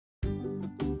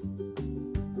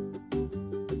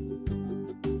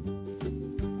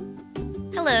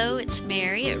Hello, it's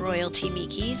Mary at Royalty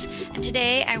Mi-kis, and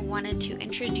today I wanted to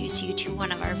introduce you to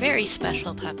one of our very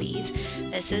special puppies.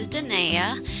 This is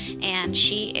Denaya, and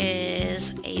she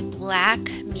is a black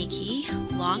Mi-ki,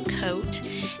 long coat,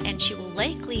 and she will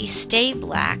likely stay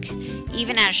black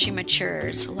even as she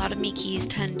matures. A lot of Mi-kis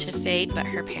tend to fade, but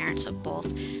her parents have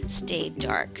both stayed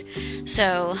dark.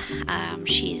 So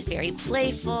she's very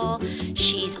playful.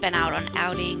 She's been out on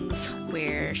outings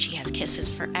where she has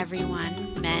kisses for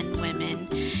everyone, men, women,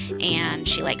 and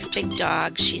she likes big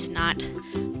dogs. She's not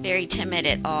very timid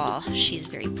at all. She's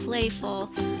very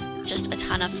playful, just a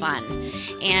ton of fun.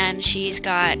 And she's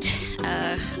got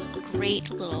a great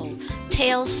little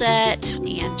tail set,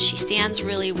 and she stands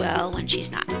really well when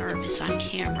she's not nervous on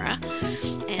camera.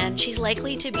 And she's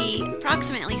likely to be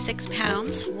approximately 6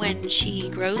 pounds when she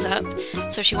grows up,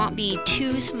 so she won't be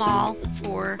too small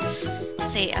for,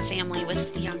 say, a family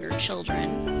with younger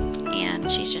children.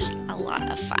 And she's just a lot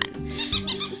of fun.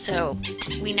 So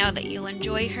we know that you'll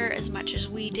enjoy her as much as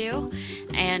we do,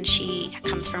 and she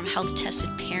comes from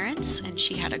health-tested parents, and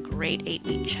she had a great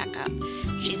 8-week checkup.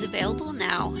 She's available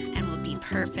now and will be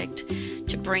perfect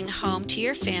to bring home to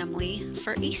your family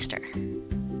for Easter.